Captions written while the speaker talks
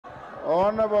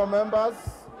Honorable members,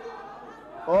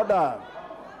 order.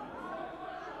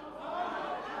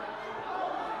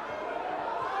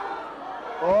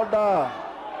 Order.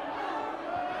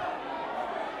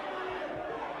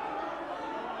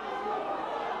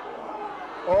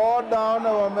 Order,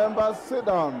 honorable members, sit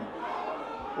down.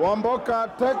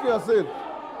 Wamboka, take your seat.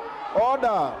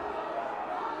 Order.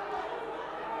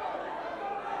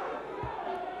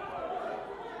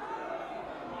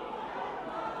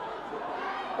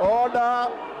 Order.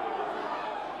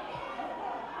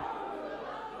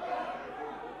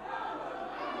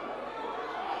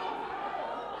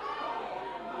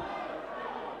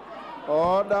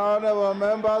 Order, honorable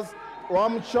members.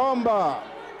 Wamchomba.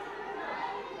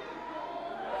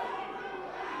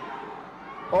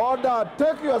 Order,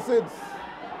 take your seats.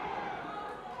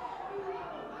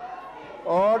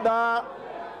 Order.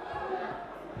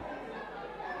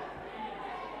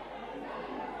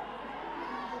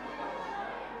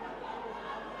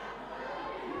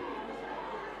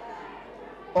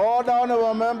 Order,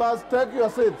 honorable members, take your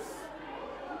seats.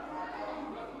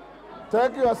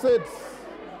 Take your seats.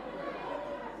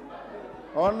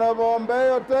 Honorable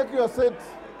Mbeyo, take your seat.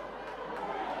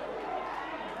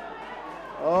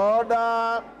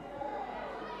 Order.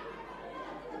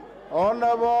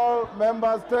 Honorable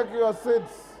members, take your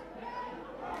seats.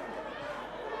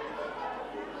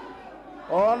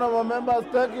 Honorable members,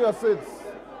 take your seats.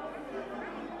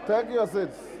 Take your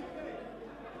seats.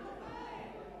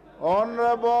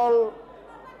 Honorable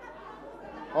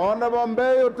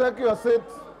Mbeyo, take your seat.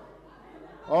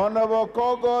 Honorable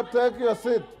Kogo, take your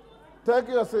seat. Take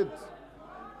your seat.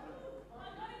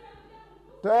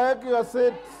 Take your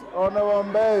seat, Honorable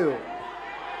Mbeyo.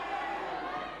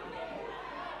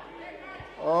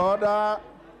 Order.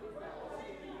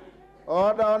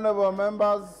 Order, honorable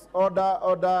members. Order,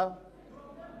 order.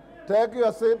 Take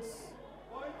your seats.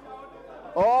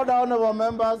 Order, honorable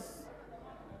members.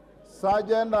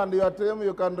 Sergeant and your team,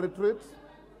 you can retreat.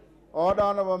 Order,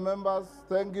 honorable members.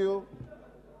 Thank you.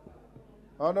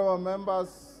 Honorable members,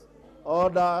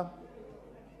 order.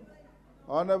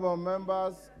 Honorable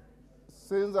members,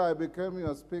 since I became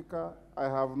your speaker, I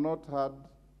have not had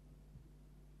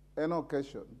any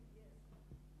occasion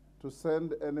to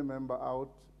send any member out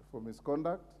for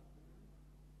misconduct.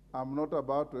 I'm not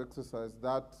about to exercise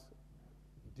that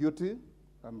duty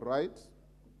and right.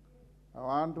 I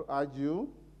want to urge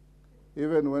you,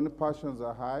 even when passions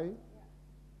are high,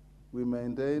 we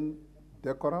maintain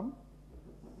decorum,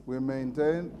 we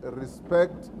maintain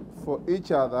respect for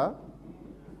each other.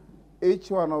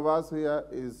 Each one of us here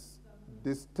is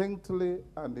distinctly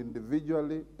and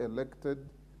individually elected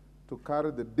to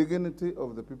carry the dignity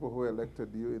of the people who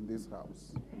elected you in this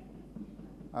house.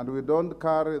 And we don't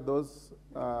carry those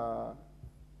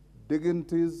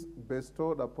dignities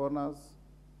bestowed upon us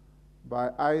by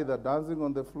either dancing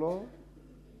on the floor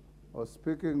or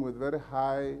speaking with very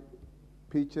high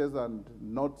pitches and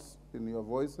notes in your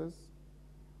voices,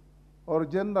 or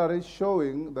generally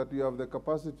showing that you have the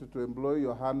capacity to employ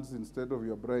your hands instead of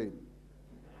your brain.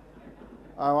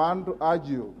 I want to urge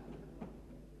you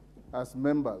as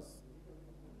members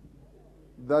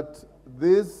that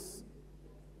these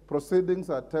proceedings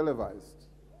are televised,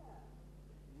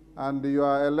 and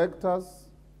your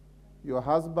electors, your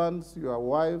husbands, your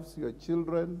wives, your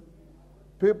children,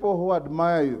 people who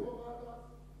admire you,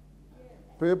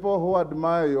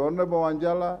 Honorable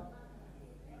Wanjala,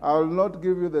 I will not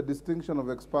give you the distinction of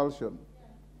expulsion.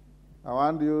 I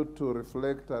want you to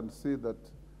reflect and see that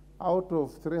out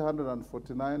of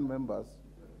 349 members,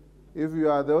 if you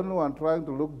are the only one trying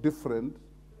to look different,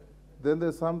 then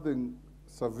there's something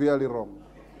severely wrong.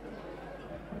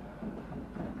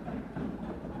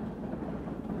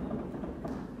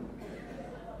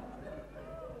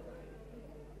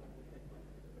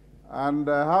 And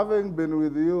having been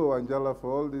with you, Angela,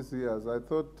 for all these years, I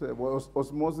thought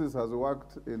osmosis has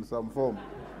worked in some form.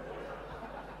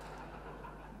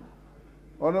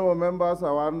 Honorable members,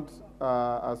 I want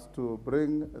us to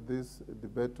bring this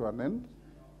debate to an end.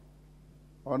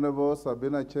 Honorable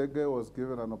Sabina Chege was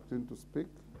given an opportunity to speak.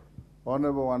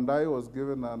 Honorable Wandai was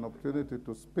given an opportunity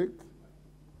to speak.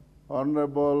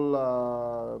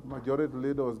 Honorable Majority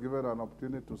Leader was given an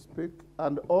opportunity to speak.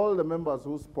 And all the members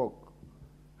who spoke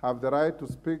have the right to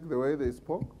speak the way they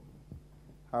spoke,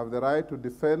 have the right to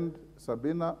defend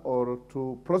Sabina or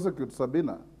to prosecute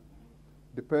Sabina,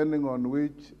 depending on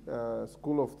which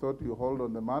school of thought you hold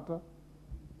on the matter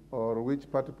or which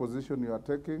party position you are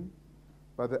taking.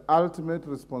 But the ultimate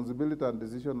responsibility and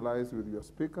decision lies with your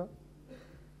speaker,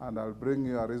 and I'll bring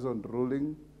you a reasoned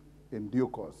ruling in due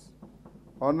course.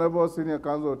 Honorable Senior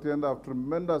Counsel Otienda, I have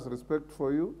tremendous respect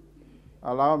for you.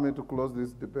 Allow me to close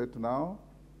this debate now.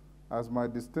 As my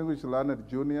distinguished learned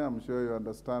junior, I'm sure you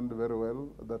understand very well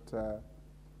that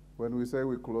when we say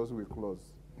we close, we close.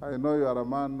 I know you are a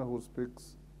man who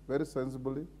speaks very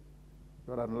sensibly.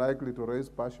 You are unlikely to raise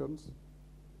passions.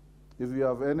 If you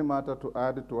have any matter to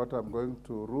add to what I'm going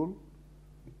to rule,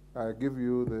 I give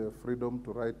you the freedom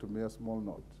to write to me a small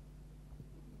note.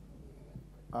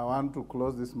 I want to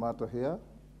close this matter here.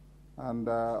 And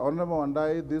Honorable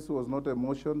Wandai, this was not a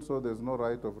motion, so there's no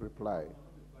right of reply.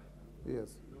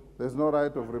 Yes, there's no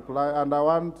right of reply. And I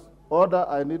want order,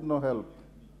 I need no help.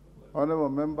 Honorable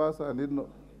members, I need no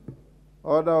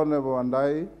order, Honorable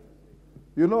Wandai.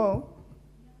 You know,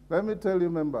 let me tell you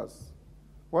members,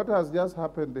 what has just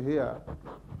happened here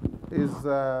is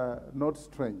not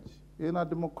strange. In a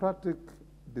democratic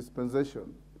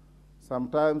dispensation,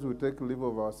 sometimes we take leave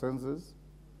of our senses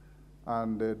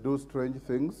and do strange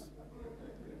things.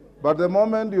 But the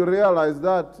moment you realize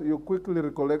that, you quickly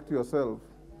recollect yourself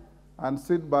and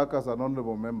sit back as an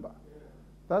honorable member.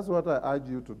 That's what I urge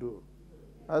you to do.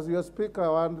 As your speaker, I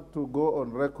want to go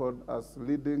on record as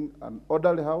leading an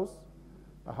orderly house,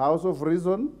 a house of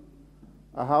reason,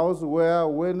 a house where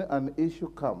when an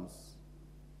issue comes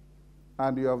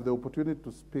and you have the opportunity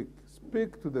to speak,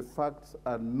 speak to the facts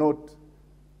and not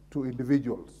to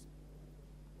individuals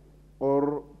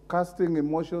or casting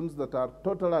emotions that are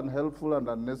totally unhelpful and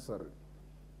unnecessary.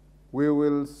 We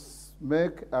will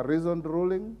make a reasoned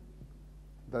ruling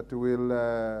that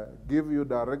will give you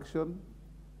direction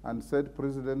and set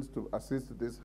precedents to assist this